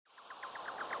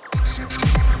Before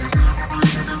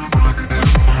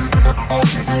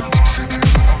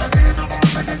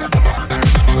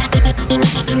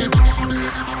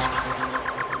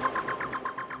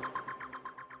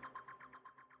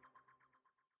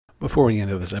we get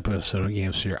into this episode of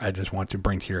GameSphere, I just want to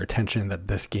bring to your attention that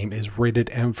this game is rated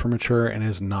M for mature and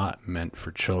is not meant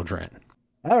for children.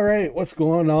 All right, what's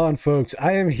going on, folks?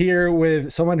 I am here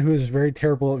with someone who is very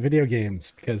terrible at video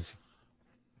games because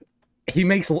he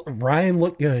makes Ryan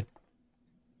look good.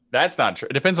 That's not true.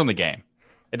 It depends on the game.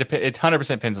 It 100%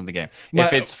 depends on the game.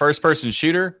 If it's first-person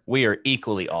shooter, we are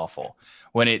equally awful.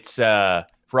 When it's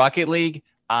Rocket League,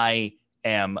 I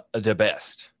am the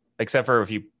best, except for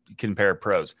if you compare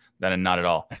pros, then not at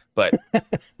all. But,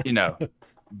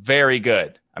 very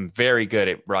good. I'm very good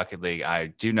at Rocket League. I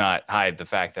do not hide the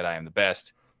fact that I am the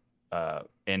best,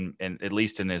 in at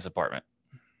least in this apartment.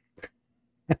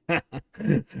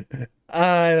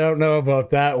 I don't know about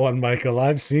that one, Michael.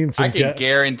 I've seen some. I can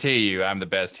guarantee you, I'm the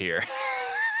best here.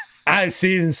 I've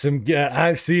seen some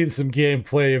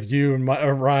gameplay of you and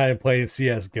Ryan playing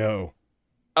CS:GO.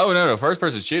 Oh no,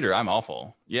 first-person shooter, I'm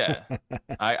awful. Yeah,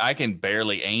 I can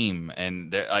barely aim,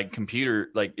 and like computer,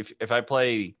 like if I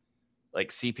play like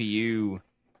CPU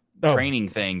training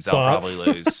things, I'll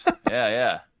probably lose.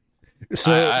 Yeah.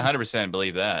 So I 100%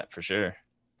 believe that for sure.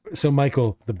 So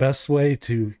Michael, the best way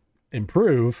to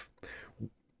improve,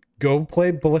 go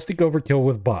play Ballistic Overkill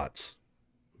with bots.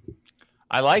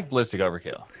 I like Ballistic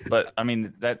Overkill, but I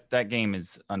mean that game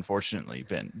has unfortunately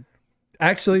been.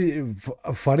 Actually,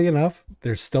 funny enough,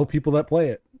 there's still people that play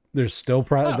it. There's still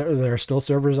there are still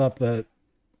servers up that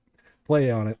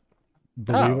play on it.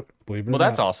 Believe it or not.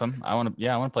 That's awesome. I want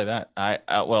to play that. I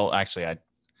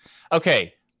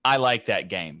like that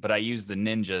game, but I use the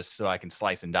ninjas so I can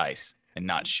slice and dice and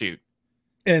not shoot.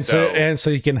 And so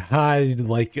you can hide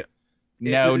like.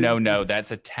 No,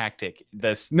 that's a tactic.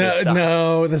 That's not a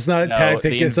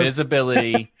tactic. The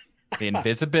invisibility, the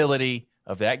invisibility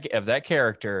of that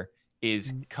character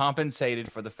is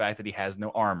compensated for the fact that he has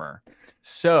no armor.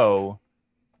 So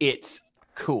it's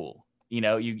cool.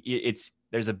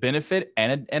 There's a benefit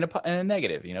and a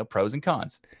negative, pros and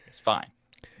cons. It's fine.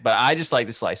 But I just like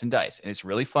to slice and dice. And it's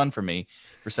really fun for me,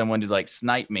 for someone to like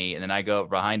snipe me. And then I go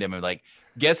behind him and like,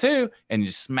 guess who? And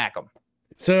just smack him.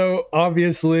 So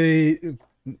obviously,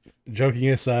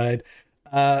 joking aside,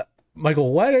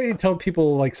 Michael, why don't you tell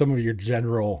people like some of your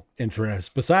general interests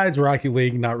besides Rocket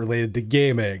League, not related to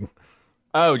gaming?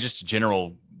 Oh, just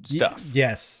general stuff.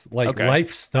 Yes, like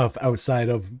life stuff outside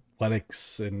of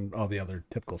Linux and all the other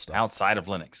typical stuff. Outside of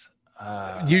Linux.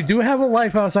 You do have a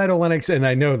life outside of Linux, and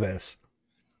I know this.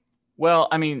 Well,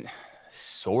 I mean,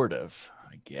 sort of,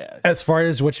 I guess. As far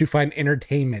as what you find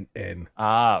entertainment in.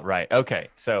 Right. Okay.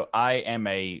 So I am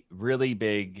a really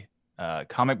big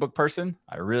comic book person.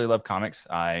 I really love comics.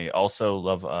 I also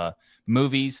love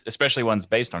movies, especially ones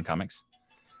based on comics.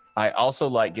 I also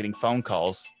like getting phone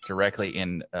calls directly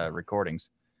in recordings.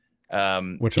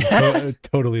 Which I'm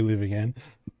totally leaving in.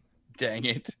 Dang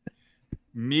it.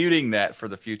 Muting that for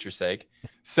the future's sake.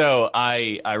 So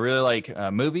I really like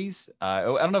movies. I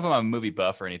don't know if I'm a movie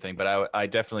buff or anything, but I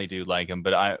definitely do like them.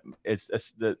 But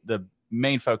it's the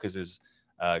main focus is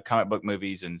comic book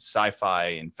movies and sci-fi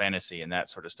and fantasy and that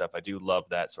sort of stuff. I do love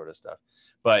that sort of stuff.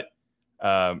 But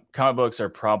comic books are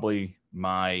probably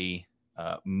my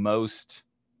most,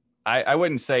 I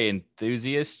wouldn't say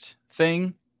enthusiast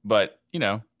thing, but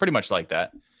pretty much like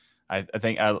that. I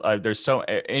think there's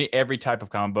every type of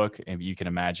comic book, if you can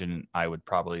imagine, I would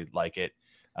probably like it.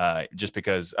 Just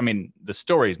because, I mean, the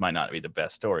stories might not be the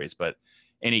best stories, but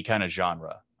any kind of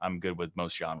genre, I'm good with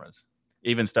most genres.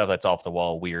 Even stuff that's off the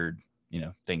wall, weird,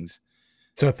 things.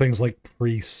 So things like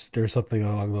Priest or something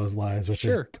along those lines, which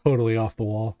are totally off the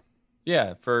wall.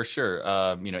 Yeah, for sure.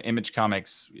 Image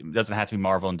Comics, it doesn't have to be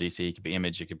Marvel and DC. It could be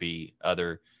Image. It could be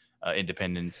other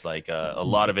independents. Like a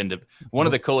lot of one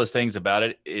of the coolest things about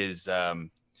it is the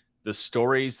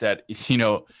stories that,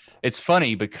 it's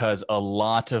funny because a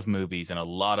lot of movies and a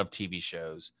lot of TV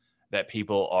shows that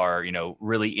people are,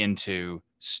 really into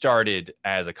started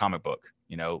as a comic book.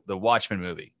 The Watchmen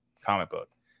movie, comic book.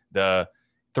 The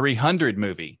 300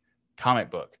 movie, comic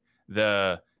book.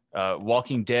 The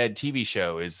Walking Dead TV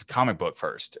show is comic book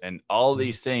first. And all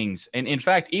these things. And in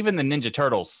fact, even the Ninja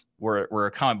Turtles were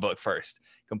a comic book first.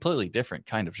 Completely different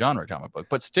kind of genre comic book.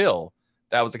 But still,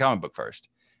 that was a comic book first.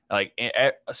 Like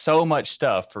so much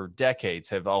stuff for decades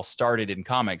have all started in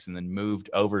comics and then moved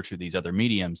over to these other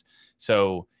mediums.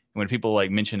 So when people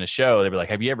like mention a show, they'd be like,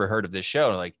 "Have you ever heard of this show?"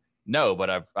 And I'm like, "No,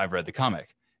 but I've read the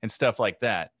comic," and stuff like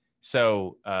that.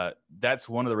 So that's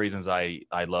one of the reasons I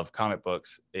love comic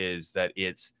books, is that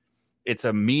it's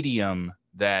a medium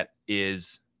that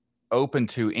is open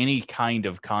to any kind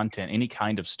of content, any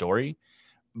kind of story,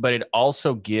 but it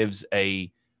also gives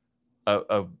a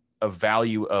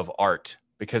value of art,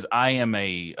 because I am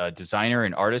a designer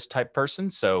and artist type person.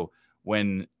 So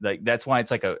when that's why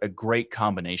it's like a great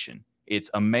combination. It's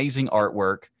amazing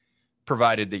artwork,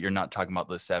 provided that you're not talking about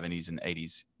the 70s and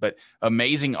 80s, but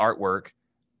amazing artwork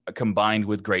combined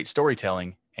with great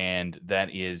storytelling. And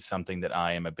that is something that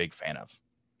I am a big fan of.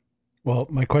 Well,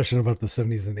 my question about the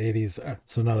 70s and 80s,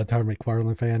 so not a Todd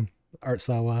McFarlane fan, art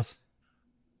style was?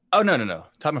 Oh, no.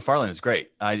 Todd McFarlane is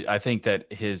great. I think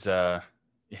that his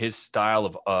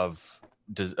style of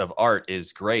art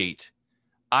is great.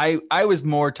 I was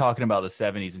more talking about the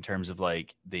 70s in terms of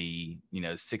like the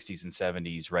 60s and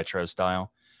 70s retro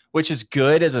style, which is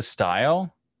good as a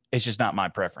style. It's just not my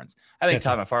preference. I think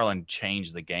Todd McFarlane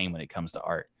changed the game when it comes to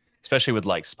art, especially with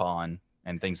like Spawn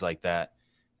and things like that.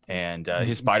 And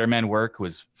his Spider-Man work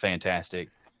was fantastic.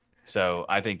 So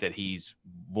I think that he's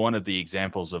one of the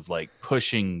examples of like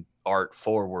pushing art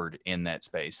forward in that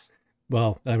space.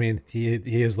 Well, I mean, he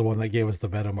is the one that gave us the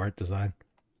Venom art design.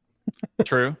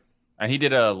 True. And he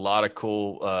did a lot of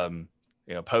cool,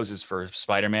 poses for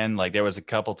Spider-Man. Like there was a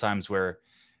couple times where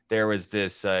there was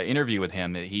this interview with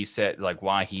him that he said like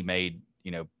why he made,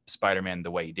 Spider-Man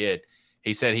the way he did.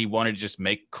 He said he wanted to just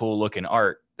make cool looking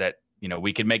art that,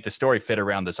 we could make the story fit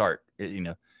around this art,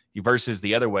 versus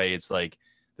the other way. It's like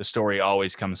the story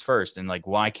always comes first. And like,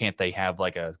 why can't they have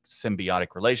like a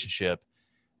symbiotic relationship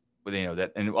with,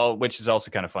 that, and well, which is also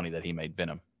kind of funny that he made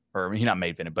Venom, or he not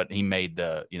made Venom, but he made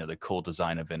the, the cool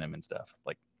design of Venom and stuff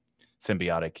like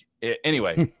symbiotic.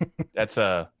 Anyway, that's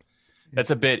a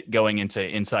bit going into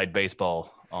inside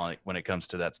baseball on when it comes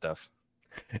to that stuff.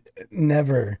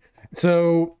 Never.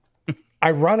 So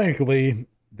ironically,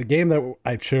 the game that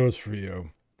I chose for you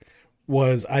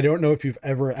was, I don't know if you've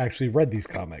ever actually read these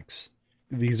comics.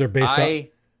 These are based on...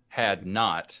 I had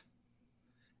not.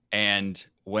 And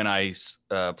when I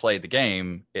played the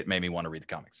game, it made me want to read the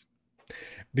comics.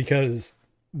 Because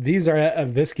these are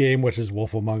of this game, which is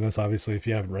Wolf Among Us, obviously, if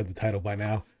you haven't read the title by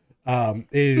now,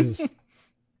 is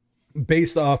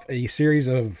based off a series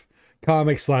of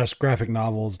comics / graphic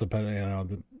novels, depending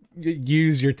on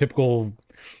use your typical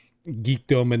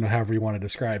geekdom and however you want to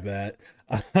describe that.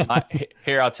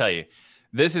 Here, I'll tell you.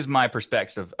 This is my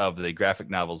perspective of the graphic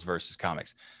novels versus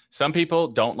comics. Some people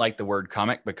don't like the word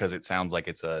comic because it sounds like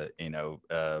it's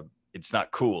it's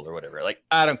not cool or whatever. Like,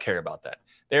 I don't care about that.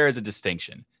 There is a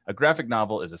distinction. A graphic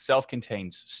novel is a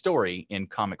self-contained story in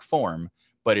comic form,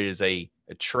 but it is a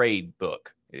trade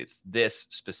book. It's this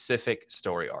specific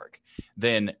story arc.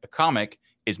 Then a comic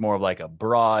is more of like a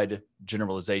broad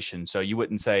generalization. So you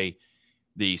wouldn't say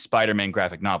the Spider-Man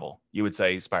graphic novel. You would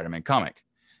say Spider-Man comic.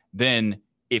 Then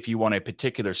if you want a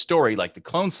particular story like the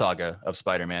Clone Saga of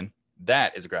Spider-Man,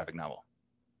 that is a graphic novel.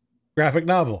 Graphic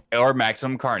novel. Or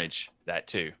Maximum Carnage, that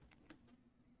too.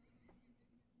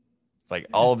 Like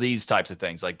all of these types of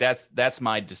things. Like that's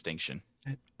my distinction.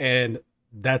 And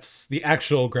that's the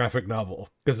actual graphic novel,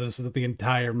 because this is the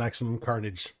entire Maximum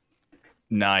Carnage.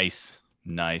 Nice.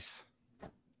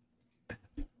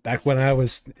 Back when I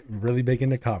was really big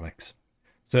into comics.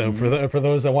 So for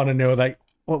those that want to know, that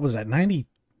what was that,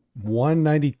 91,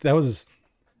 90? That was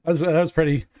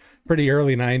pretty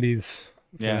early 90s.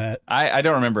 Yeah, I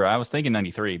don't remember. I was thinking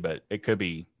 93, but it could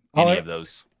be any of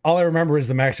those. All I remember is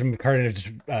the Maximum Carnage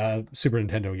Super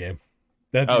Nintendo game.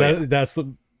 That's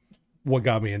what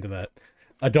got me into that.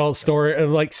 Adult story,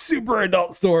 like super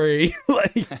adult story.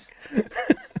 Like,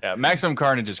 yeah, Maximum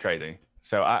Carnage is crazy.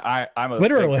 So I'm a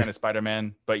literally big fan of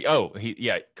Spider-Man, but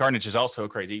Carnage is also a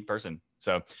crazy person.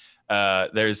 So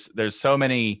there's so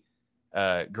many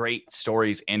great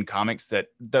stories in comics that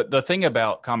the thing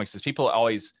about comics is people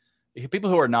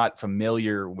who are not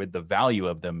familiar with the value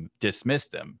of them dismiss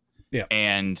them. Yeah.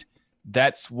 And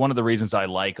that's one of the reasons I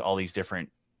like all these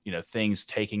different, things,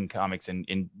 taking comics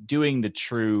and doing the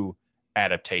true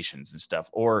adaptations and stuff,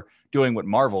 or doing what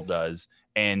Marvel does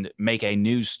and make a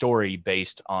new story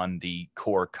based on the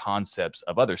core concepts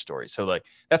of other stories. So like,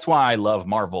 that's why I love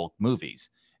Marvel movies.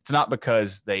 It's not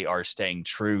because they are staying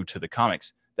true to the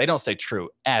comics. They don't stay true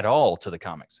at all to the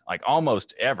comics, like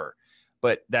almost ever.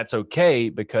 But that's okay,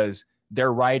 because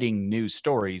they're writing new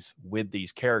stories with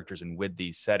these characters and with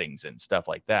these settings and stuff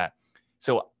like that.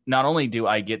 So not only do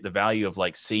I get the value of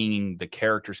like seeing the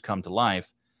characters come to life,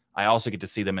 I also get to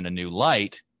see them in a new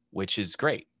light, which is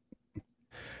great.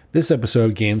 This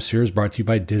episode of GameSphere is brought to you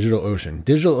by DigitalOcean.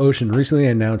 DigitalOcean recently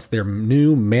announced their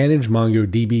new Managed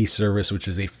MongoDB service, which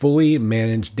is a fully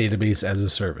managed database as a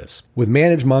service. With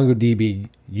Managed MongoDB,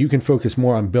 you can focus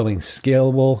more on building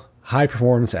scalable,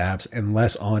 high-performance apps and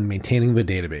less on maintaining the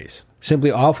database.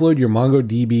 Simply offload your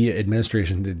MongoDB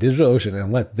administration to DigitalOcean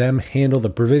and let them handle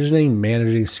the provisioning,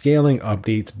 managing, scaling,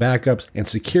 updates, backups, and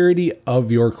security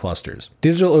of your clusters.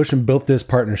 DigitalOcean built this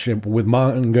partnership with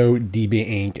MongoDB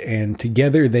Inc., and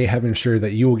together they have ensured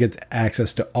that you will get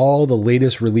access to all the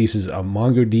latest releases of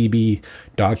MongoDB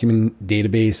document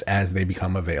database as they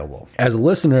become available. As a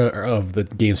listener of the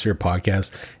GameSphere podcast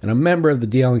and a member of the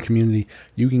DLN community,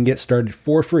 you can get started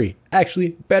for free.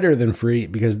 Actually, better than free,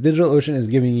 because DigitalOcean is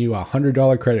giving you a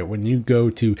 $100 credit when you go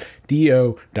to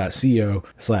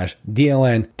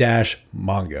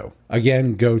do.co/DLN-Mongo.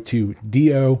 Again, go to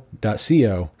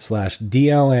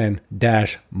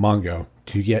do.co/DLN-Mongo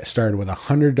to get started with a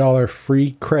 $100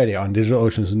 free credit on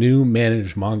DigitalOcean's new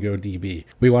managed MongoDB.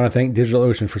 We want to thank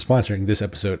DigitalOcean for sponsoring this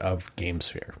episode of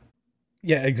GameSphere.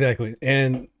 Yeah, exactly.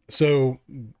 And so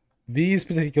these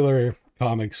particular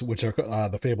comics, which are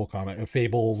the Fables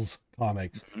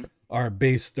comics, are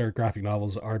based, or graphic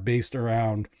novels, are based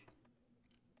around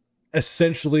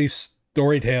essentially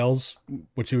story tales,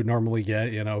 which you would normally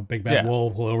get, Big Bad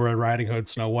Wolf, Little Red Riding Hood,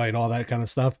 Snow White, all that kind of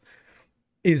stuff,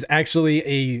 is actually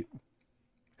a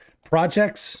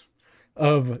projects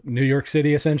of New York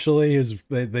City. Essentially, is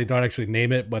they don't actually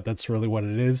name it, but that's really what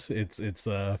it is. It's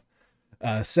a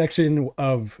section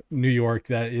of New York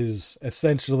that is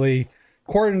essentially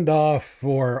cordoned off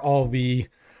for all the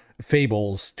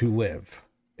fables to live,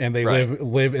 and they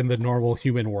live in the normal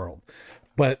human world.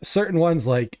 But certain ones,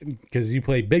 like, because you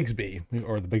play Bigsby,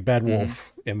 or the Big Bad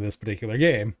Wolf, in this particular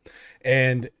game,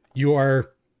 and you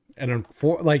are a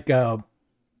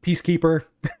peacekeeper,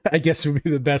 I guess would be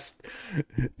the best.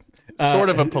 Sort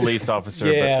of a police officer,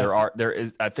 but there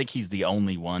is. I think he's the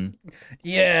only one.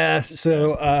 Yeah.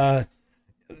 So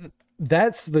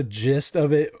that's the gist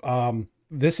of it.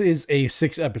 This is a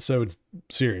 6-episode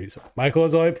series. Michael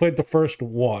has only played the first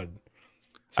one.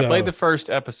 I played the first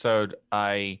episode.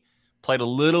 I played a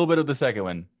little bit of the second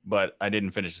one, but I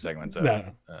didn't finish the second one. So,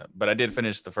 no. But I did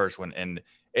finish the first one, and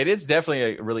it is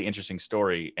definitely a really interesting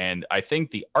story. And I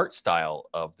think the art style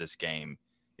of this game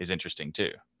is interesting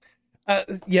too.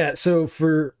 Yeah. So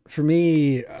for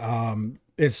me,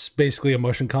 it's basically a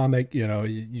motion comic.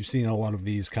 You've seen a lot of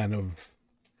these kind of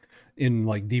in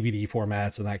like DVD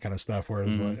formats and that kind of stuff.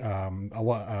 Whereas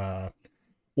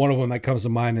one of them that comes to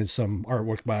mind is some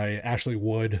artwork by Ashley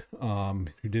Wood,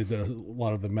 who did a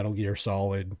lot of the Metal Gear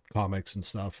Solid comics and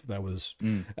stuff that was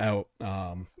out,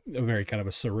 a very kind of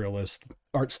a surrealist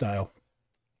art style.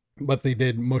 But they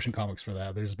did motion comics for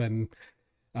that. There's been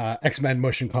X-Men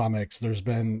motion comics. There's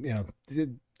been,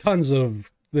 tons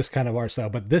of this kind of art style,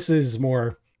 but this is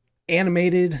more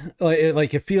animated.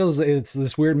 Like it feels, it's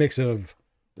this weird mix of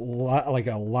like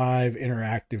a live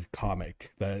interactive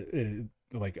comic that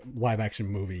like live action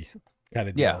movie kind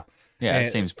of deal. Yeah,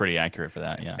 it seems pretty accurate for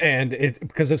that. Yeah, and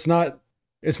because it's not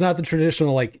the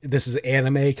traditional like this is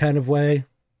anime kind of way.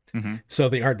 So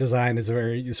the art design is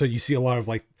so you see a lot of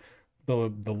like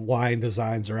the line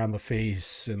designs around the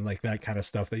face and like that kind of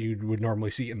stuff that you would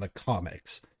normally see in the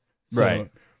comics. So, right.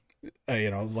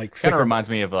 Like kind of reminds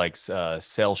me of like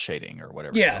cell shading or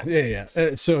whatever.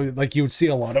 Yeah. So like you would see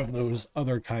a lot of those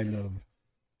other kind of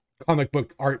comic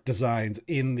book art designs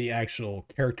in the actual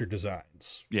character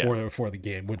designs for the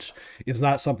game, which is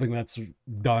not something that's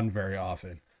done very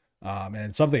often.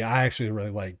 And something I actually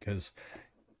really like because,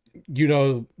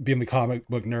 being the comic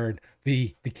book nerd,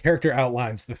 the character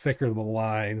outlines, the thicker the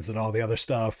lines and all the other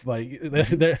stuff, like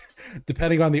they're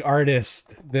depending on the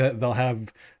artist, they'll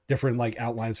have different like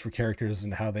outlines for characters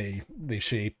and how they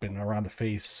shape and around the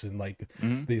face and like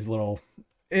these little,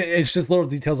 it's just little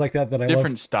details like that I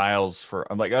different love. Styles for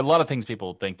like a lot of things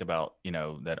people think about,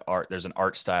 that art, there's an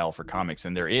art style for comics,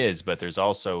 and there is, but there's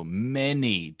also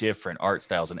many different art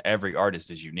styles, and every artist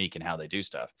is unique in how they do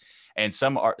stuff. And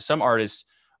some artists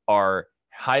are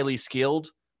highly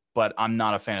skilled, but I'm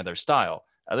not a fan of their style.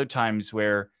 Other times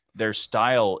where their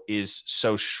style is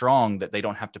so strong that they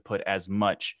don't have to put as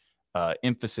much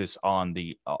emphasis on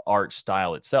the art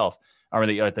style itself, or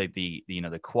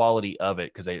the quality of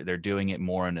it, because they're doing it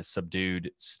more in a subdued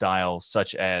style,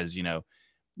 such as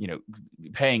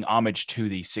paying homage to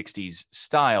the 60s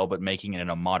style but making it in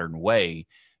a modern way.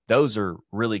 Those are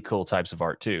really cool types of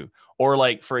art too. Or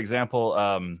like, for example,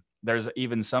 there's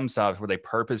even some styles where they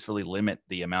purposefully limit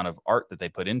the amount of art that they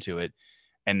put into it,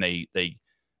 and they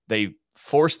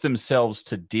force themselves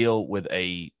to deal with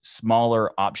a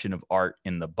smaller option of art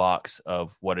in the box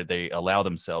of what they allow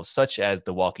themselves, such as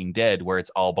The Walking Dead, where it's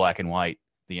all black and white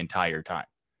the entire time.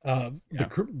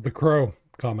 The Crow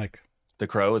comic. The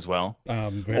Crow as well.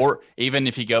 Or even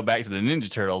if you go back to the Ninja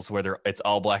Turtles, where it's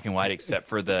all black and white except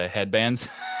for the headbands.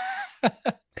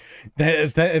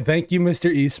 Thank you,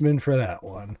 Mr. Eastman, for that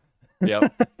one.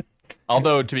 Yep.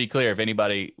 Although, to be clear, if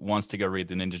anybody wants to go read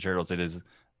the Ninja Turtles, it is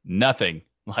nothing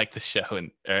like the show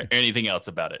and or anything else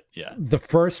about it. Yeah. The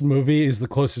first movie is the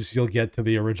closest you'll get to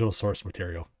the original source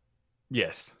material.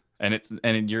 Yes.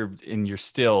 And you're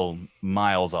still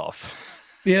miles off.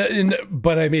 Yeah,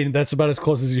 but I mean that's about as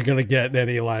close as you're gonna get in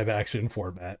any live action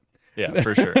format. Yeah,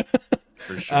 for sure.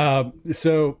 For sure.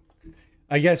 So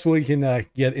I guess we can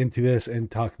get into this and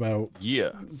talk about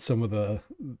some of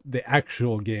the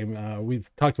actual game. We've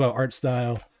talked about art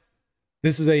style.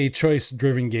 This is a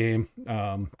choice-driven game.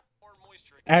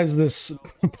 As this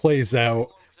plays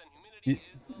out,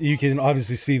 you can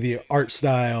obviously see the art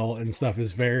style and stuff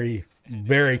is very,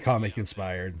 very comic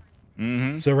inspired.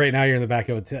 Mm-hmm. So right now you're in the back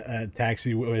of a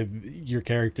taxi with your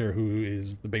character who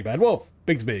is the big bad wolf,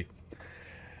 Bigsby.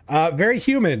 Very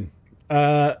human.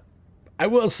 I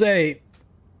will say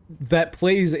that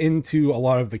plays into a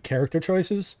lot of the character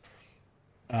choices.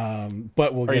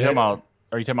 But we'll Are you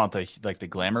talking about the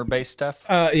glamour based stuff?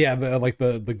 Yeah,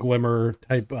 the glimmer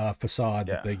type facade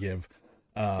that they give.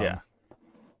 Yeah.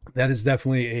 That is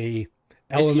definitely a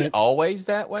element. Is he always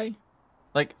that way?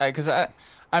 Like, because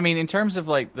I mean, in terms of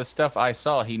like the stuff I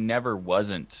saw, he never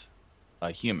wasn't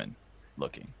a human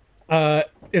looking.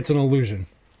 It's an illusion.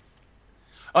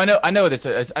 I know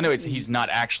he's not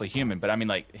actually human, but I mean,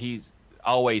 like, he's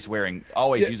always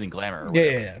using glamour. Or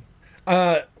yeah.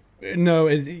 No,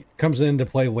 it comes into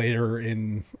play later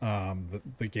in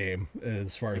the game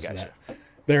as far as that.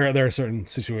 There are certain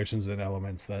situations and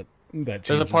elements that change.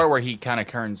 There's a part where he kind of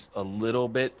turns a little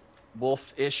bit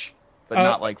wolf-ish, but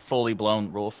not like fully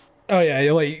blown wolf. Oh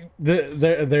yeah, like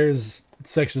there's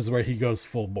sections where he goes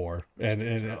full bore and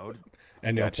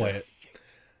you'll play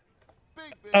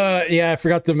it. Yeah, I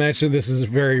forgot to mention this is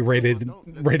very rated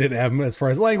M as far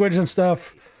as language and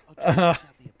stuff.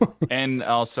 And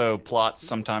also plots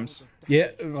sometimes.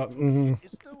 Yeah,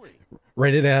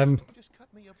 rated M.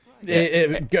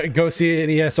 Go see an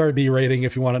ESRB rating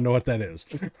if you want to know what that is.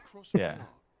 Yeah.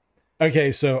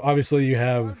 Okay, so obviously you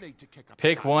have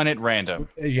pick one at random.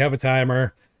 You have a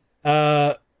timer.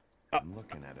 I'm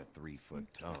looking at a 3-foot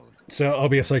toad. So I'll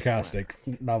be a sarcastic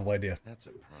novel idea. That's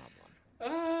a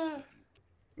problem.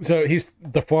 So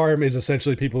the farm is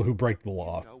essentially people who break the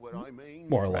law,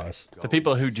 more or less. The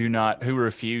people who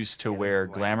refuse to wear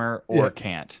glamour or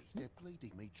can't. They're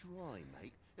bleeding me dry,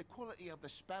 mate. The quality of the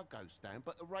spout goes down,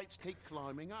 but the rates keep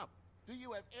climbing up. Do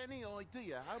you have any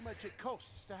idea how much it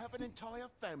costs to have an entire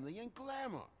family in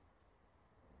glamour?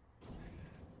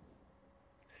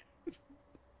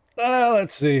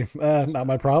 Let's see. Not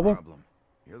my problem.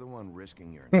 You're the one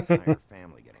risking your entire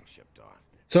family getting shipped off.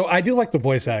 So I do like the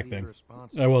voice acting.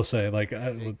 I will say, like,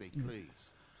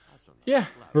 yeah,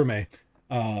 for me.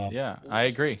 Yeah, I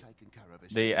agree.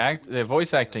 The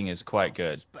voice acting is quite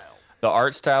good. The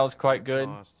art style is quite good.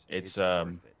 It's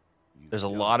there's a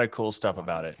lot of cool stuff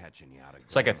about it.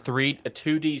 It's like a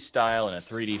 2D style and a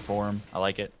 3D form. I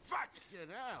like it.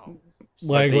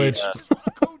 Language.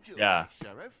 Yeah.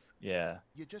 Yeah.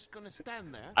 You're just gonna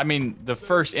stand there. I mean, the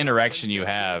first interaction you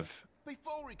have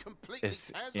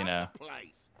is, you know. And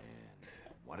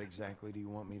what exactly do you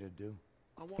want me to do?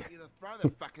 I want you to throw the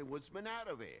fucking woodsman out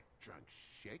of here. Drunk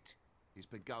shit. He's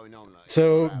been going on like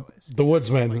so the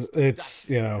woodsman, it's,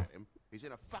 you know,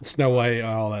 Snow White,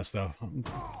 all that stuff.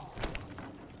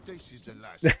 This is the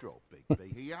last straw, Big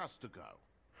B. He has to go.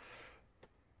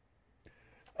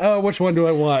 Which one do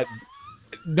I want?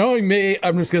 Knowing me,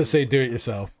 I'm just gonna say do it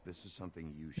yourself. This is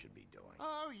something you should be doing.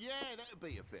 Oh yeah, that'd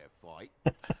be a fair fight.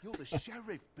 You're the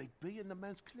sheriff, Big B, and the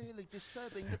man's clearly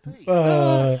disturbing the peace.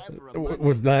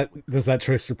 With that, does that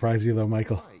choice surprise you though,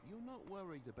 Michael? You're not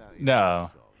worried about it, no.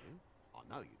 I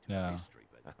know you no. history,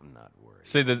 but I'm not worried.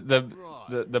 See,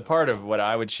 the part of what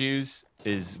I would choose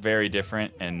is very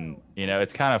different, and you know,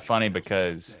 it's kind of funny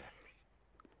because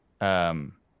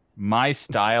my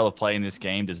style of playing this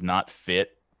game does not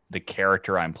fit the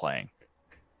character I'm playing.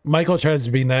 Michael tries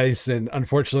to be nice, and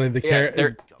unfortunately, the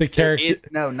character is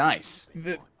no nice.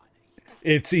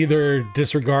 It's either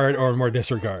disregard or more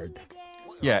disregard.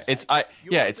 Yeah,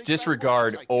 it's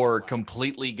disregard or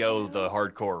completely go the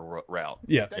hardcore route.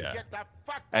 Yeah.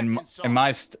 And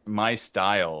my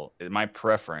style, my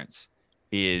preference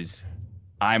is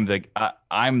I'm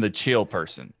the chill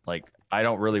person. Like, I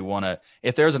don't really want to.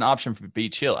 If there's an option for be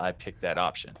chill, I pick that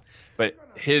option. But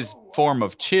his form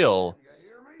of chill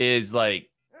is like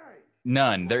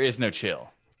none. There is no chill.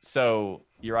 So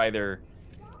you're either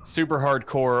super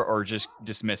hardcore or just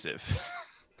dismissive.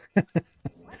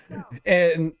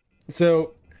 And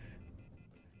so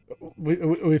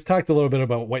we've talked a little bit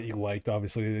about what you liked.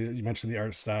 Obviously, you mentioned the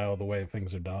art style, the way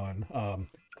things are done.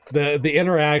 the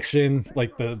interaction,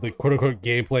 like the quote unquote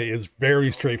gameplay, is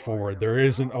very straightforward. There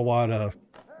isn't a lot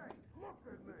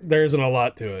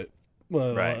to it.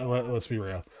 Right. Let's be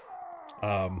real.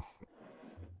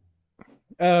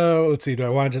 Let's see. Do I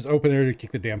want to just open it or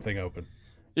kick the damn thing open?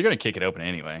 You're gonna kick it open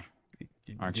anyway,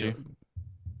 aren't you?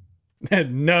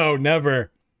 No,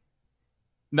 never.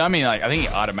 No, I mean, like, I think he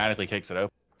automatically kicks it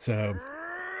open. So,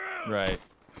 right.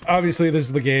 Obviously, this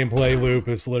is the gameplay loop.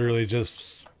 It's literally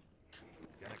just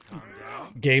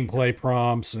gameplay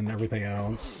prompts and everything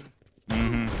else.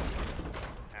 Mm-hmm.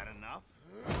 Had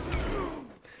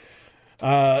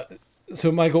enough?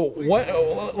 So, Michael,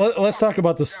 let's talk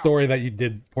about the story that you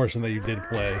did portion that you did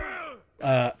play.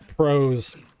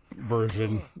 Pros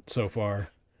version so far.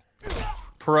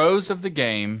 Pros of the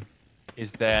game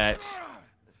is that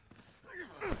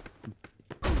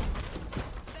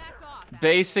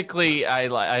basically I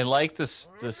like the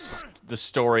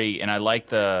story and I like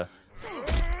the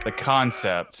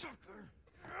concept,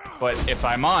 but if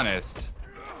I'm honest,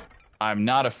 I'm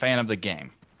not a fan of the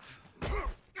game.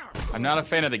 I'm not a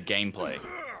fan of the gameplay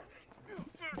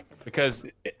because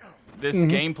this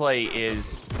gameplay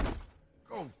is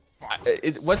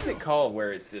what's it called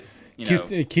where it's this, you know,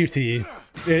 QTE.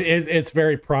 It's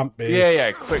very prompt based.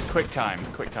 yeah, quick time,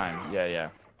 yeah.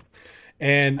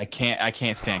 And I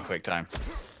can't stand QuickTime.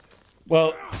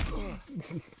 Well,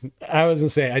 I was gonna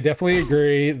say I definitely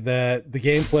agree that the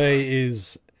gameplay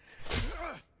is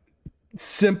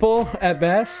simple at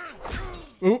best.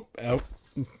 Oop! Oh,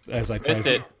 as I Missed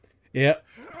it. Yep.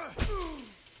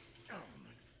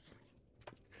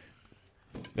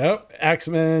 Nope.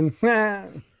 Axeman.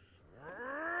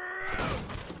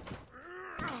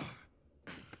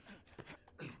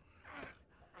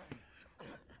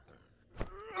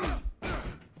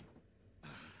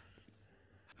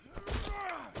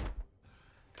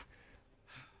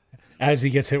 As he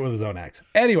gets hit with his own axe.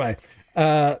 Anyway,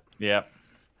 Yep.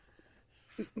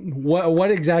 What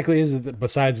exactly is it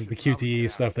besides the QTE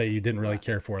stuff that you didn't really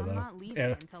care for, though?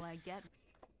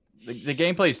 The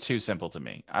gameplay is too simple to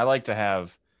me. I like to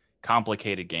have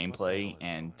complicated gameplay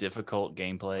and difficult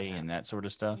gameplay and that sort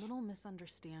of stuff. A little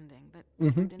misunderstanding that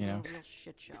Mhm. turned You into know? a real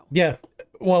shit show. Yeah.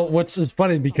 Well, what's is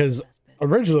funny because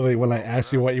originally when I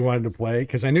asked you what you wanted to play,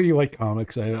 because I knew you like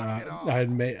comics,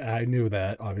 I knew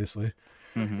that obviously.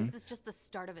 Mm-hmm. This is just the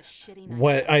start of a shitty night.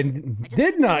 What I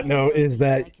did not know is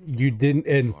that you didn't,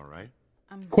 and All right.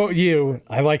 quote you,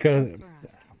 I like a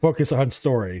focus on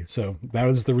story. So that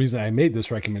was the reason I made this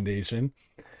recommendation.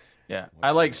 Yeah,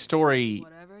 I like story,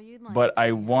 Whatever you'd like. but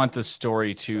I want the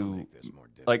story to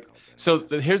like. So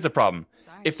here's the problem: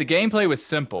 if the gameplay was I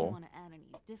don't simple, want to add any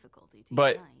difficulty to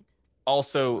but your night.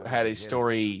 also had a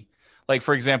story, like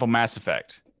for example, Mass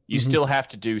Effect, you still have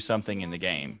to do something in the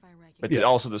game, but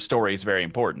also the story is very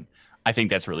important. I think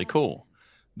that's really cool.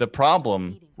 The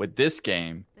problem with this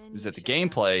game is that the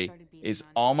gameplay is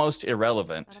almost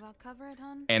irrelevant, Thought about cover it,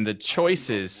 hun? and the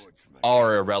choices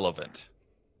are irrelevant.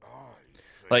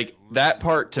 Like that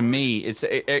part to me is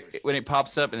when it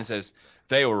pops up and it says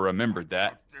they will remember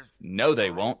that. No, they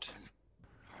won't.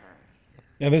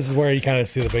 And this is where you kind of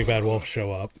see the big bad wolf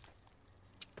show up.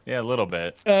 Yeah, a little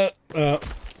bit. That's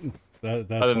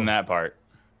Other than that part,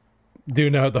 do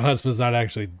note the husband's not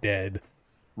actually dead.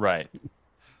 right?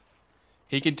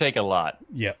 He can take a lot.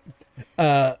 Yep.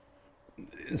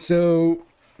 So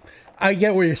I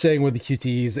get what you're saying with the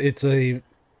QTEs. It's a,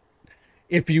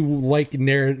 if you like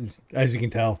narrative, as you can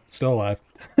tell, still alive.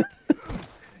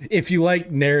 If you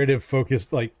like narrative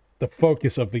focused, like the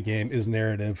focus of the game is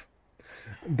narrative,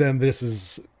 then this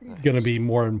is going to be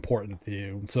more important to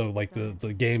you. So like the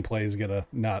gameplay is going to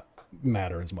not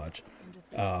matter as much. I'm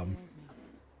just gonna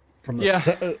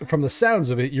knows me. From the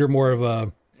sounds of it, you're more of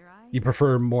a, Your eye? you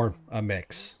prefer more a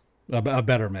mix, a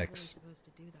better mix. Supposed to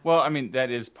do that. Well, I mean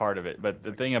that is part of it, but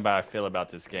the thing I feel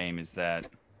about this game is that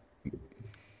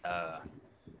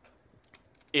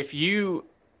if you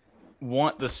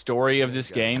want the story of this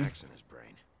game,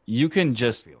 you can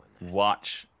just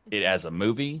watch it as a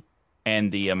movie,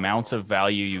 and the amounts of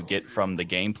value you get from the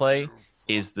gameplay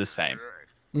is the same.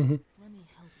 Let me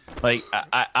help you.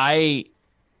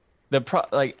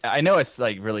 Like I know it's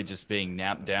like really just being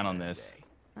napped down on this.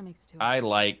 That makes two. I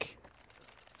like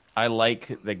the I guess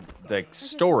it's a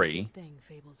story, good thing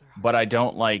fables are hard. but I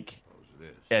don't like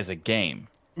as a game.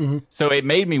 So it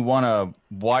made me want to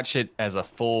watch it as a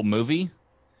full movie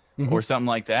or something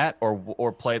like that,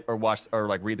 or play it or watch or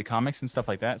like read the comics and stuff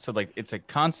like that. So like it's a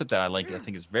concept that I like. I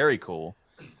think is very cool,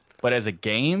 but as a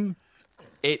game,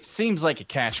 it seems like a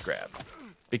cash grab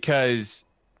because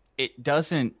it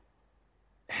doesn't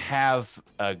have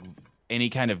any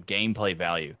kind of gameplay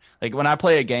value. Like when I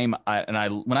play a game, when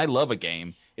I love a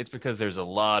game, it's because there's a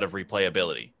lot of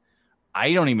replayability.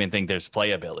 I don't even think there's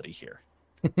playability here.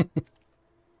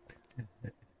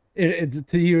 It's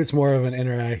to you, it's more of an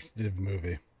interactive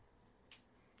movie.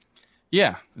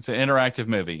 Yeah, it's an interactive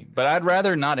movie, but I'd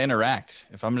rather not interact.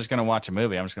 If I'm just going to watch a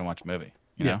movie, I'm just going to watch a movie,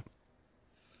 you know?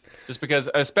 Just because,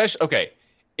 especially, okay,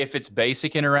 if it's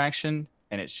basic interaction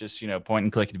and it's just, point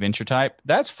and click adventure type,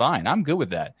 that's fine. I'm good with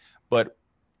that. But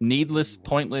needless,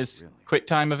 pointless, quick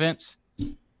time events,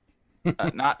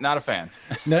 not a fan.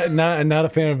 not a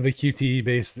fan of the QTE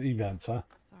based events, huh?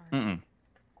 Sorry. Mm-mm.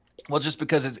 Well, just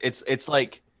because it's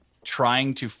like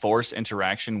trying to force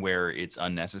interaction where it's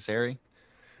unnecessary.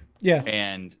 Yeah,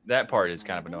 And that part is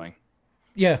kind of annoying.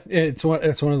 yeah. It's one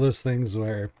of those things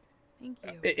where Thank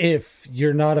you. if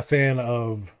you're not a fan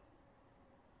of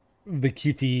the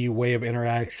QTE way of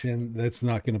interaction, that's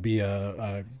not going to be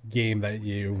a game that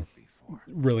you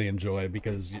really enjoy,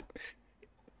 because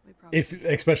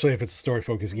especially if it's a story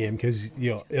focused game, because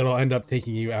it'll end up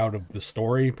taking you out of the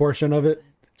story portion of it.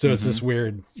 So it's this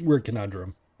weird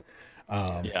conundrum.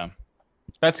 Yeah,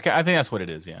 I think that's what it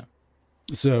is. Yeah.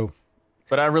 So,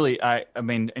 but I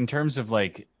mean, in terms of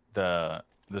like the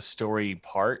story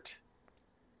part,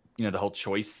 the whole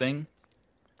choice thing,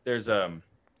 there's at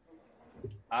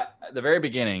the very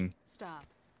beginning, Stop.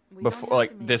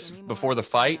 before the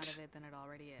fight,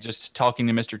 just talking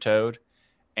to Mr. Toad,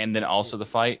 and then also the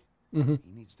fight.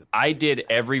 I did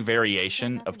every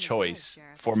variation of choice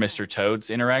for Mr. Toad's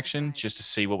interaction just to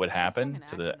see what would happen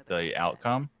to the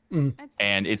outcome.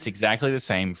 And it's exactly the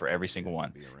same for every single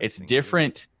one. It's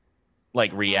different,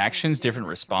 like reactions, different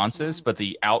responses, but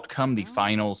the outcome, the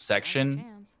final section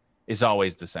is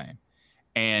always the same.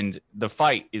 And the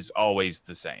fight is always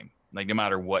the same, like no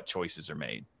matter what choices are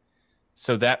made.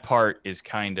 So that part is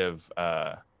kind of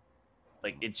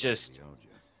like it just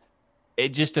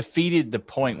defeated the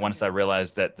point once I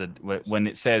realized that when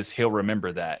it says he'll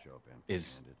remember that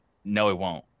is no, it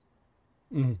won't.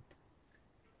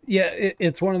 Yeah,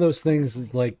 it's one of those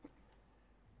things, like,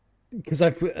 because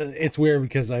it's weird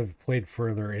because I've played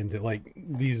further into like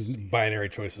these binary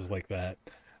choices like that.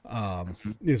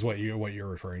 Is what you're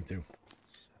referring to.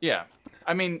 Yeah,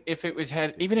 I mean,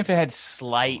 even if it had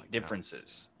slight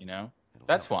differences,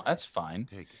 that's fine.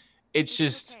 It's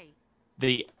just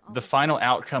the final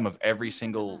outcome of every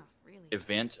single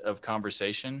event of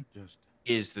conversation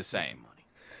is the same.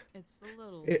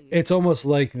 It's almost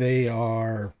like they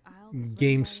are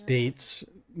game states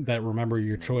that remember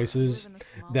your choices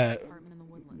that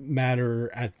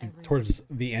matter towards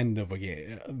the end of the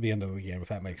game, if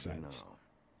that makes sense.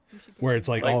 Where it's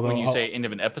like when you say end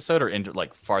of an episode or end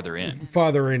like farther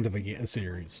into the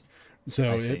series.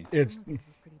 So it's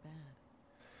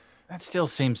that still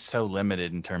seems so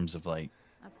limited in terms of like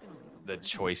the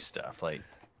choice stuff. Like,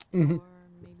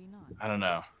 I don't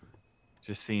know,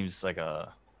 just seems like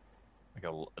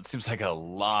it seems like a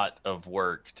lot of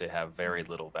work to have very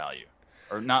little value,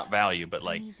 or not value, but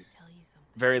like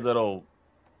very little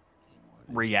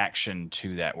reaction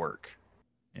to that work,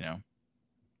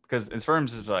 because in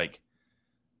terms of like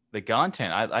the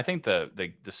content, I think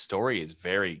the story is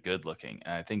very good looking,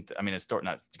 and I think it's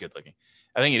not good looking.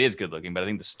 I think it is good looking, but I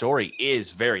think the story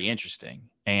is very interesting.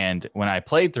 And when I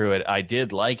played through it, I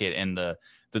did like it, and the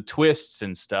twists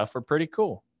and stuff are pretty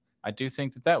cool. I do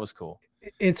think that was cool.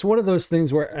 It's one of those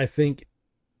things where I think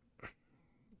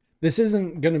this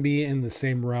isn't going to be in the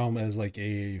same realm as like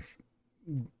a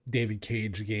David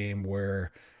Cage game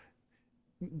where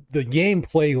the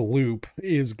gameplay loop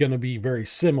is going to be very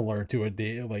similar to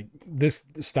like this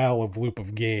style of loop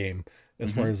of game,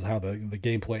 as far as how the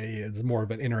gameplay is more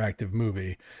of an interactive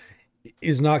movie,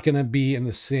 is not going to be in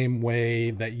the same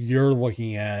way that you're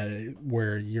looking at it,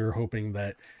 where you're hoping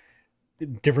that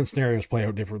different scenarios play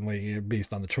out differently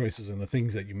based on the choices and the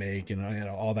things that you make and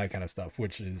all that kind of stuff,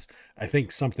 which is, I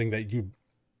think, something that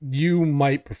you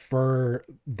might prefer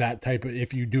that type of,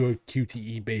 if you do a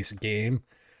QTE based game,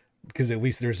 because at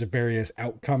least there's a various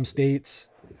outcome states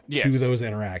to those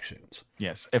interactions.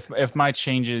 Yes. If my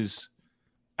changes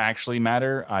actually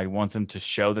matter, I want them to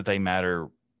show that they matter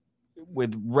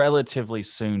with relatively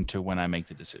soon to when I make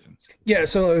the decisions. Yeah.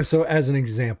 So as an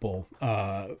example,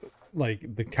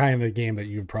 like the kind of game that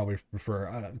you'd probably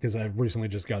prefer, because I've recently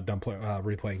just got done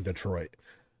replaying Detroit.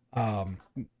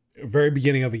 Very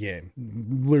beginning of the game,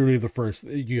 literally the first,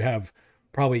 you have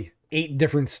probably 8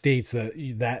 different states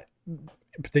that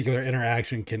particular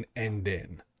interaction can end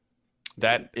in.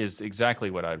 That is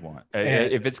exactly what I'd want.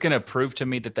 If it's going to prove to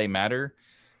me that they matter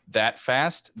that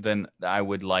fast, then I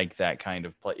would like that kind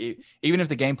of play. Even if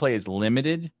the gameplay is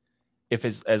limited,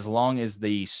 as long as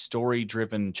the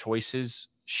story-driven choices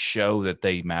show that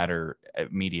they matter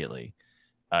immediately,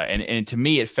 And to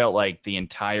me, it felt like the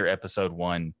entire episode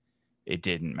 1, it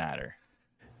didn't matter.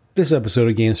 This episode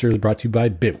of Gamester is brought to you by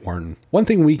Bitwarden. One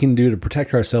thing we can do to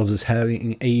protect ourselves is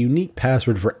having a unique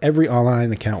password for every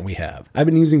online account we have. I've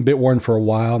been using Bitwarden for a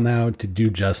while now to do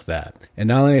just that. And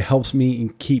not only helps me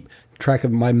keep track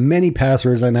of my many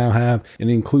passwords I now have, it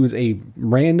includes a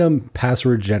random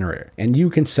password generator, and you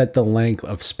can set the length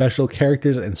of special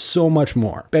characters and so much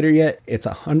more. Better yet, it's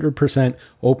 100%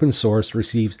 open source,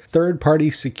 receives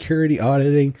third-party security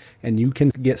auditing, and you can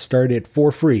get started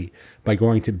for free by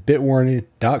going to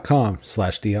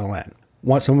bitwarden.com/DLN.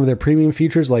 Want some of their premium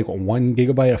features like 1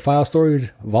 gigabyte of file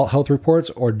storage, Vault Health reports,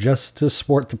 or just to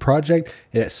support the project?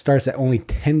 It starts at only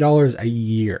 $10 a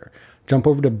year. Jump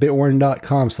over to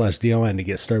bitwarden.com/DLN to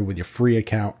get started with your free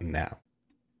account now.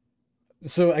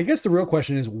 So I guess the real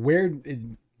question is, where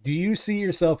do you see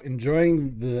yourself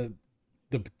enjoying the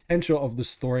potential of the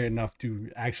story enough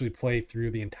to actually play through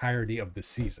the entirety of the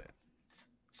season?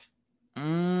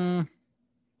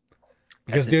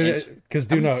 Because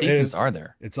how many seasons are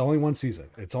there? It's only one season.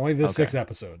 It's only the 6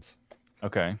 episodes.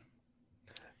 Okay.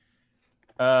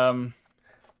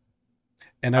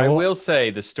 And I will say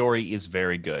the story is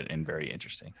very good and very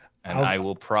interesting, and I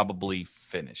will probably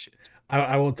finish it.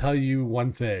 I will tell you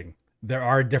one thing: there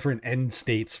are different end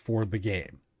states for the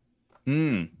game.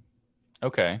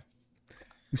 Okay.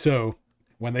 So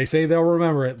when they say they'll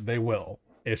remember it, they will.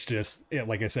 It's just,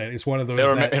 like I said, it's one of those.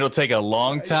 It'll take a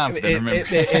long time for them to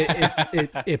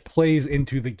remember. It plays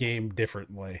into the game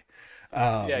differently.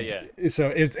 Yeah. So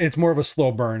it's more of a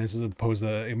slow burn as opposed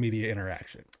to immediate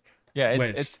interaction. Yeah,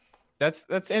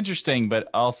 that's interesting, but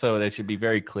also they should be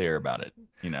very clear about it.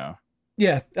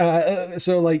 Yeah.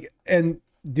 So like, and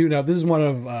do know this is one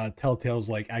of Telltale's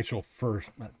like actual first.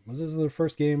 Was this their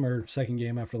first game or second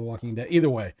game after The Walking Dead?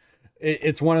 Either way,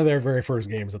 it's one of their very first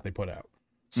games that they put out.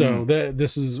 So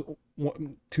this is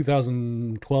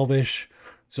 2012-ish.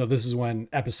 So this is when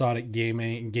episodic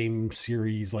game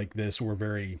series like this were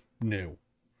very new.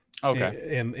 Okay.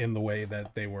 In the way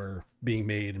that they were being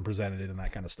made and presented and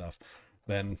that kind of stuff.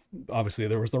 Then obviously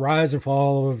there was the rise and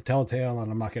fall of Telltale,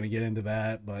 and I'm not going to get into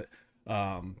that, but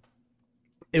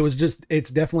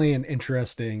it's definitely an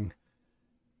interesting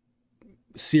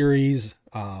series.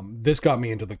 This got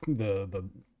me into the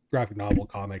graphic novel,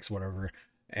 comics, whatever,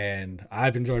 and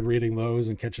I've enjoyed reading those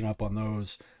and catching up on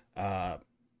those.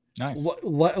 Nice.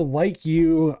 Like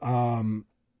you,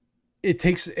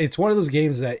 it's one of those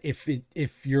games that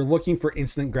if you're looking for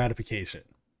instant gratification,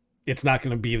 it's not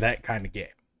going to be that kind of game.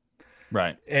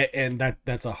 Right. And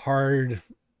that's a hard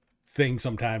thing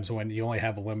sometimes when you only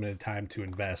have a limited time to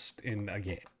invest in a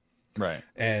game. Right.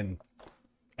 And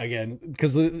again,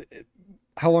 because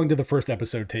how long did the first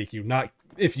episode take you? Not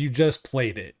if you just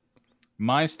played it.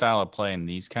 My style of play in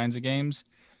these kinds of games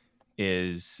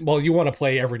is... Well, you want to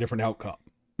play every different outcome.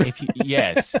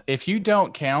 If you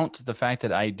don't count the fact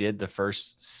that I did the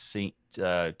first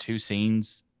 2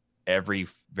 scenes, every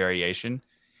variation,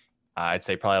 I'd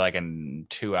say probably like in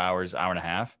 2 hours, hour and a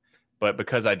half. But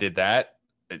because I did that,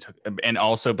 and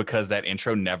also because that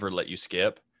intro never let you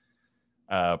skip,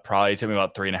 probably took me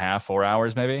about 3.5, 4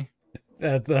 hours, maybe.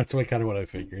 That's kind of what I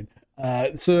figured.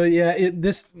 So yeah,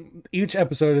 each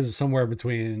episode is somewhere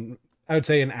between, I would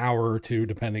say, an hour or 2,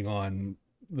 depending on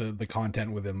the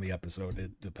content within the episode.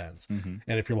 It depends. Mm-hmm.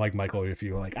 And if you're like Michael, if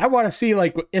you're like, I want to see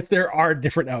like if there are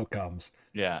different outcomes.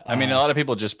 Yeah, I mean, a lot of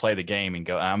people just play the game and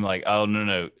go. I'm like, oh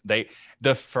no.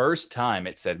 The first time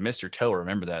it said Mr. Toe,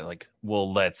 remember that? Like,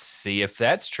 well, let's see if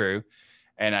that's true.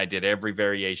 And I did every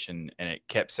variation, and it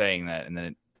kept saying that. And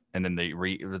then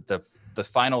the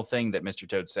final thing that Mr.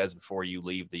 Toad says before you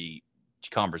leave the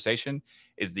conversation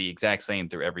is the exact same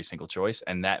through every single choice,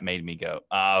 and that made me go,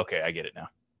 okay, I get it now.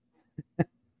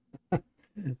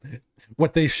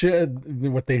 What they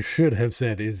should have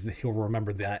said is that he'll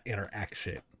remember that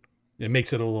interaction. It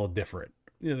makes it a little different.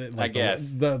 Like I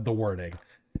guess the wording.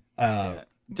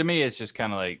 To me, it's just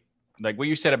kind of like what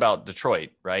you said about Detroit,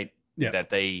 right? Yeah.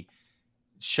 That they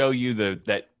show you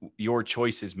that your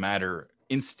choices matter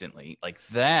instantly. Like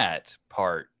that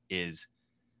part is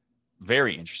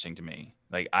very interesting to me.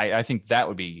 Like I think that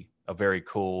would be a very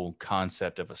cool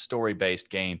concept of a story-based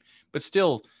game, but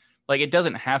still, like, it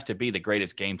doesn't have to be the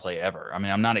greatest gameplay ever. I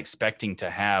mean, I'm not expecting to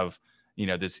have,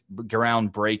 this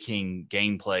groundbreaking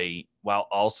gameplay while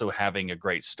also having a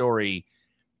great story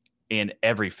in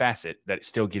every facet that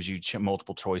still gives you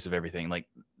multiple choice of everything. Like,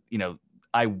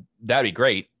 that'd be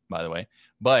great, by the way,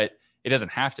 but it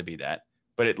doesn't have to be that.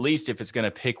 But at least if it's going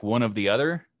to pick one of the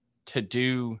other to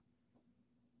do,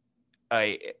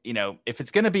 if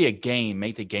it's going to be a game,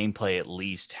 make the gameplay at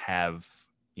least have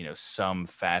some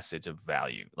facets of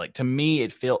value. Like to me,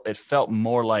 it felt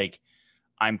more like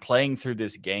I'm playing through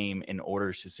this game in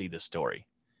order to see the story,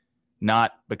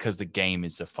 not because the game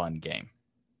is a fun game.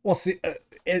 Well, see,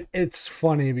 it's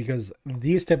funny because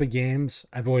these type of games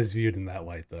I've always viewed in that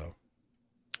light, though.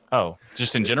 Oh,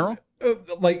 just in general?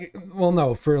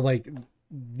 No, for like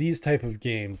these type of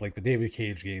games, like the David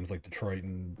Cage games, like Detroit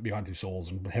and Beyond Two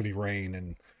Souls and Heavy Rain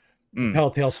and the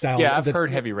Telltale style. Yeah, I've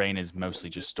heard Heavy Rain is mostly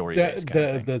just story-based.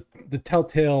 The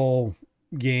Telltale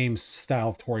games style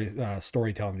of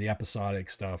storytelling, the episodic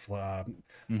stuff.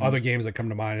 Other games that come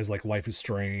to mind is like Life is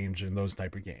Strange and those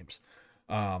type of games.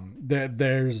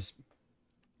 There's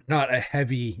not a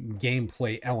heavy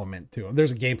gameplay element to it.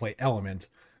 There's a gameplay element,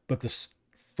 but the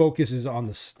focus is on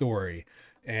the story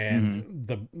and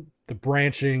the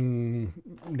branching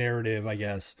narrative, I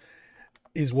guess,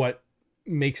 is what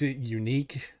makes it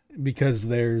unique, because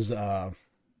there's an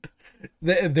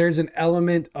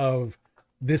element of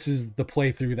this is the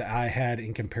playthrough that I had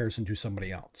in comparison to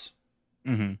somebody else.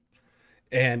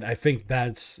 And I think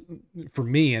that's, for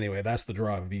me anyway, that's the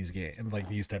draw of these games, like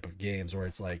these type of games where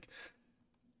it's like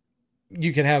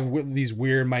you can have these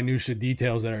weird minutia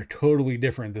details that are totally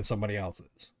different than somebody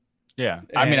else's. Yeah.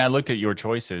 I mean, I looked at your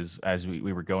choices as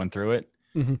we were going through it,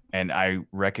 and I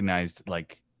recognized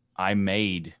like I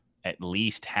made at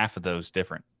least half of those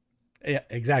different. Yeah,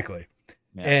 exactly.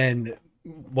 Yeah. And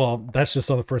well, that's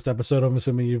just on the first episode, I'm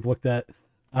assuming you've looked at.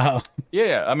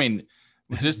 Yeah. I mean,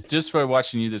 just for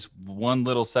watching you, this one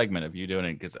little segment of you doing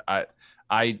it, because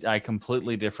I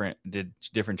completely did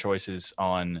different choices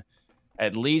on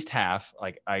at least half.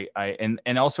 Like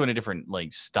and also in a different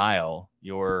like style.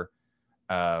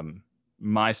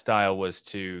 My style was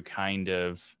to kind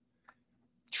of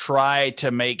try to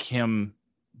make him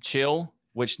chill,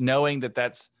 which knowing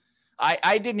that's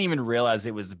I didn't even realize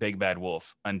it was the big bad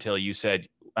wolf until you said,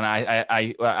 and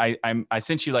I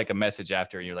sent you like a message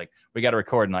after, and you're like, we got to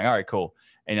record, and I'm like, all right, cool.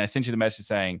 And I sent you the message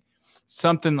saying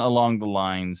something along the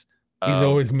lines of, he's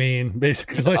always mean,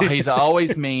 basically. He's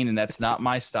always mean, and that's not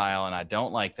my style, and I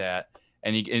don't like that.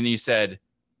 And you said,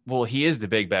 well, he is the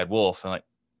big bad wolf. And I'm like,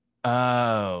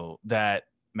 oh, that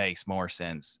makes more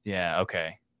sense. Yeah,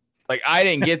 okay. Like I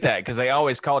didn't get that because I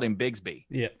always called him Bigsby.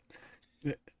 Yeah.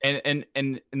 And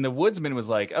the woodsman was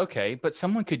like, okay, but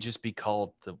someone could just be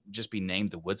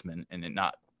named the woodsman, and it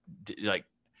not like,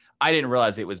 I didn't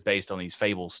realize it was based on these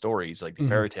fable stories, like the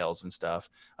fairy tales and stuff,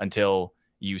 until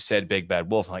you said big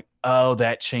bad wolf. I'm like, oh,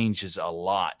 that changes a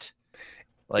lot.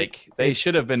 Like they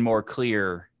should have been more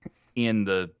clear in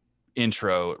the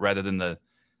intro rather than the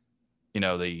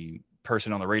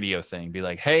person on the radio thing be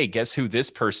like, hey, guess who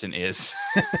this person is?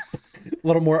 A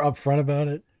little more upfront about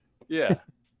it. Yeah.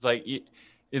 It's like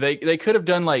they could have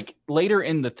done like later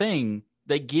in the thing,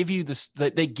 they give you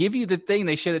the thing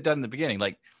they should have done in the beginning.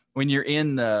 Like when you're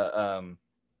in the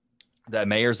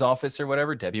mayor's office or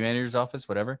whatever, deputy mayor's office,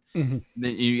 whatever, then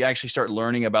you actually start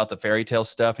learning about the fairy tale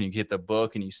stuff, and you get the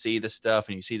book and you see the stuff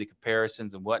and you see the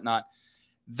comparisons and whatnot.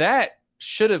 That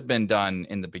should have been done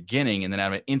in the beginning, and then I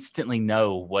would instantly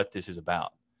know what this is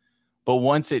about. But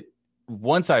once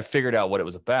I figured out what it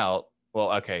was about,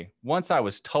 once I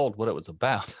was told what it was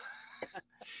about,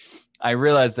 I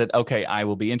realized that, okay, I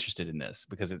will be interested in this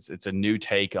because it's a new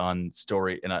take on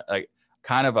story, and a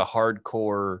kind of a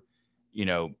hardcore,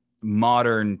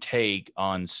 modern take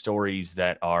on stories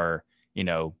that are,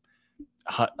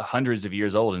 hundreds of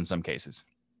years old in some cases.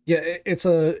 Yeah, it's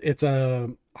a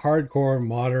hardcore,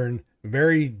 modern,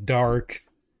 very dark,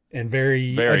 and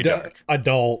very dark.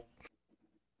 Adult.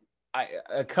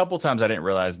 A couple times I didn't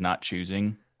realize not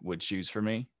choosing would choose for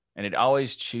me, and it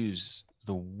always chooses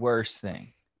the worst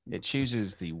thing. It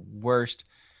chooses the worst.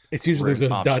 It's usually the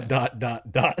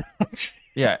dot.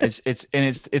 Yeah,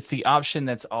 it's the option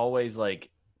that's always like,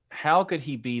 how could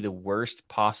he be the worst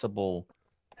possible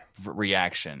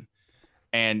reaction?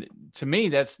 And to me,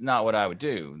 that's not what I would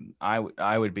do.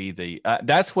 I would be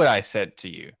that's what I said to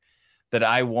you, that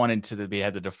I wanted to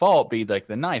have the default be like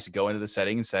the nice, go into the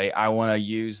setting and say, I want to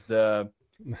use the,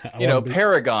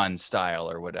 Paragon style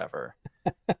or whatever.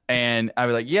 And I'd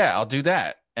be like, yeah, I'll do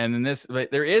that. And then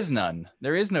there is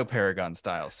no Paragon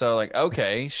style. So like,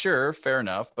 okay, sure. Fair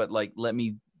enough. But like, let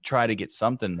me try to get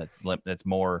something that's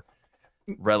more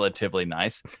relatively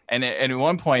nice. And at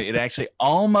one point it actually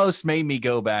almost made me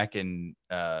go back and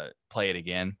play it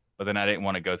again, but then I didn't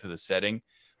want to go through the setting.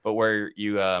 But where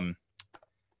you have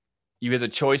the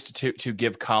choice to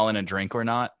give Colin a drink or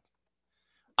not.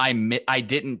 I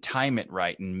didn't time it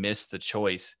right and missed the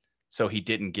choice, so he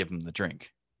didn't give him the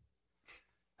drink.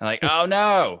 I'm like, oh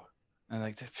no. I'm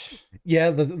like,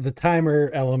 yeah, the timer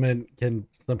element can,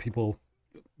 some people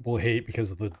will hate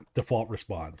because of the default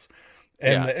response.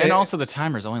 And also the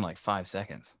timer is only like 5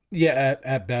 seconds. Yeah,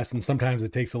 at best, and sometimes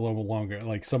it takes a little longer.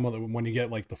 Like some of the when you get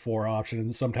like the 4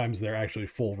 options, sometimes they're actually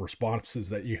full responses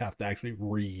that you have to actually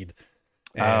read.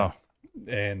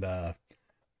 And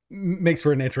makes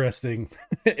for an interesting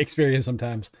experience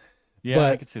sometimes. Yeah,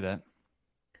 but, I can see that.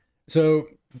 So,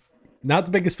 not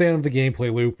the biggest fan of the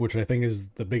gameplay loop, which I think is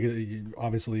the biggest.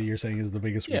 Obviously, you're saying is the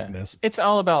biggest weakness. It's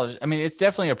all about. I mean, it's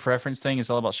definitely a preference thing. It's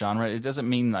all about genre. It doesn't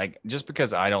mean like just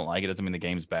because I don't like it doesn't mean the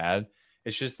game's bad.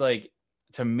 It's just like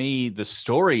to me, the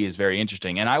story is very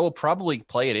interesting, and I will probably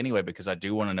play it anyway because I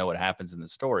do want to know what happens in the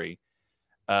story.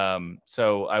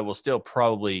 So I will still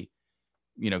probably,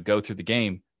 go through the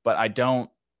game, but I don't.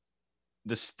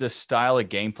 The style of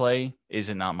gameplay is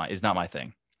not my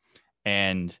thing,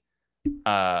 and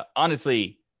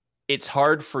honestly, it's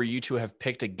hard for you to have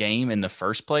picked a game in the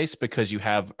first place because you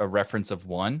have a reference of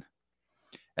one,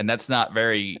 and that's not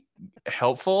very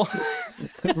helpful.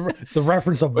 The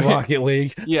reference of Rocket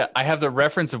League. Yeah, I have the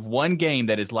reference of one game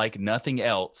that is like nothing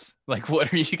else. Like,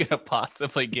 what are you going to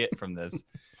possibly get from this?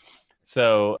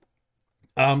 So,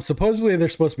 supposedly they're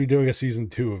supposed to be doing a season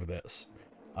 2 of this.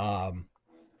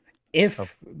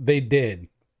 If they did,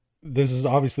 this is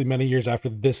obviously many years after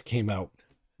this came out.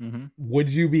 Mm-hmm. Would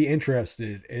you be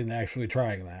interested in actually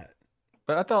trying that?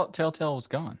 But I thought Telltale was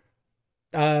gone.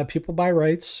 People buy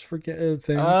rights for things.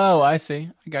 Oh, I see.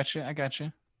 I got you. If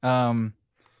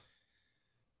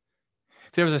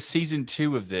there was a season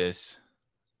 2 of this,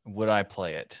 would I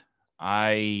play it?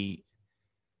 I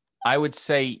would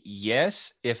say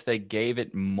yes if they gave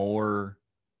it more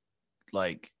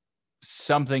like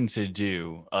something to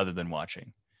do other than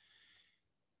watching.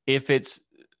 If it's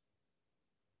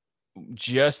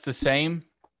just the same,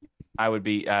 I would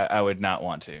not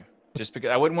want to. Just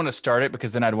because I wouldn't want to start it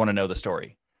because then I'd want to know the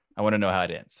story. I want to know how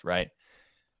it ends, right?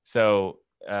 So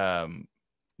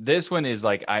this one is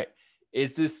like,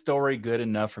 is this story good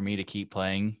enough for me to keep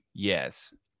playing?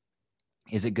 Yes.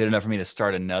 Is it good enough for me to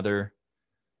start another?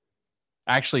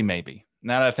 Actually, maybe.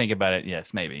 Now that I think about it,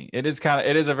 yes, maybe. It is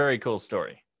a very cool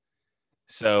story.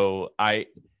 So I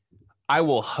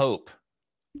will hope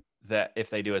that if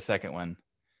they do a second one,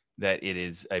 that it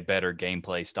is a better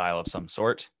gameplay style of some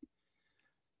sort.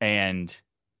 And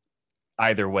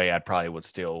either way, I probably would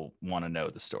still want to know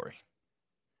the story.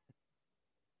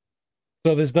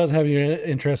 So this does have you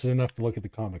interested enough to look at the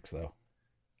comics, though.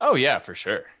 Oh yeah, for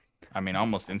sure. I mean,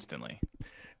 almost instantly.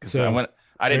 Because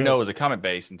I didn't know it was a comic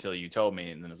base until you told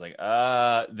me, and then it was like,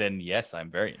 then yes,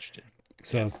 I'm very interested.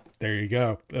 So yes. There you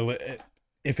go.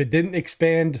 If it didn't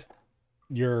expand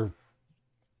your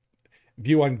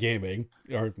view on gaming,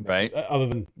 or right, other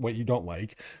than what you don't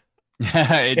like,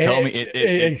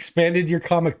 it expanded your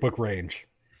comic book range.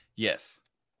 Yes.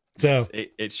 So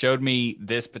it showed me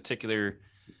this particular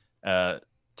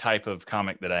type of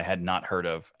comic that I had not heard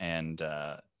of, and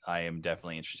I am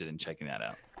definitely interested in checking that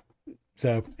out.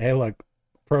 So hey, look,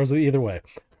 pros either way.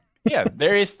 Yeah,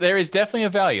 there is definitely a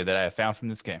value that I have found from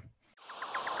this game.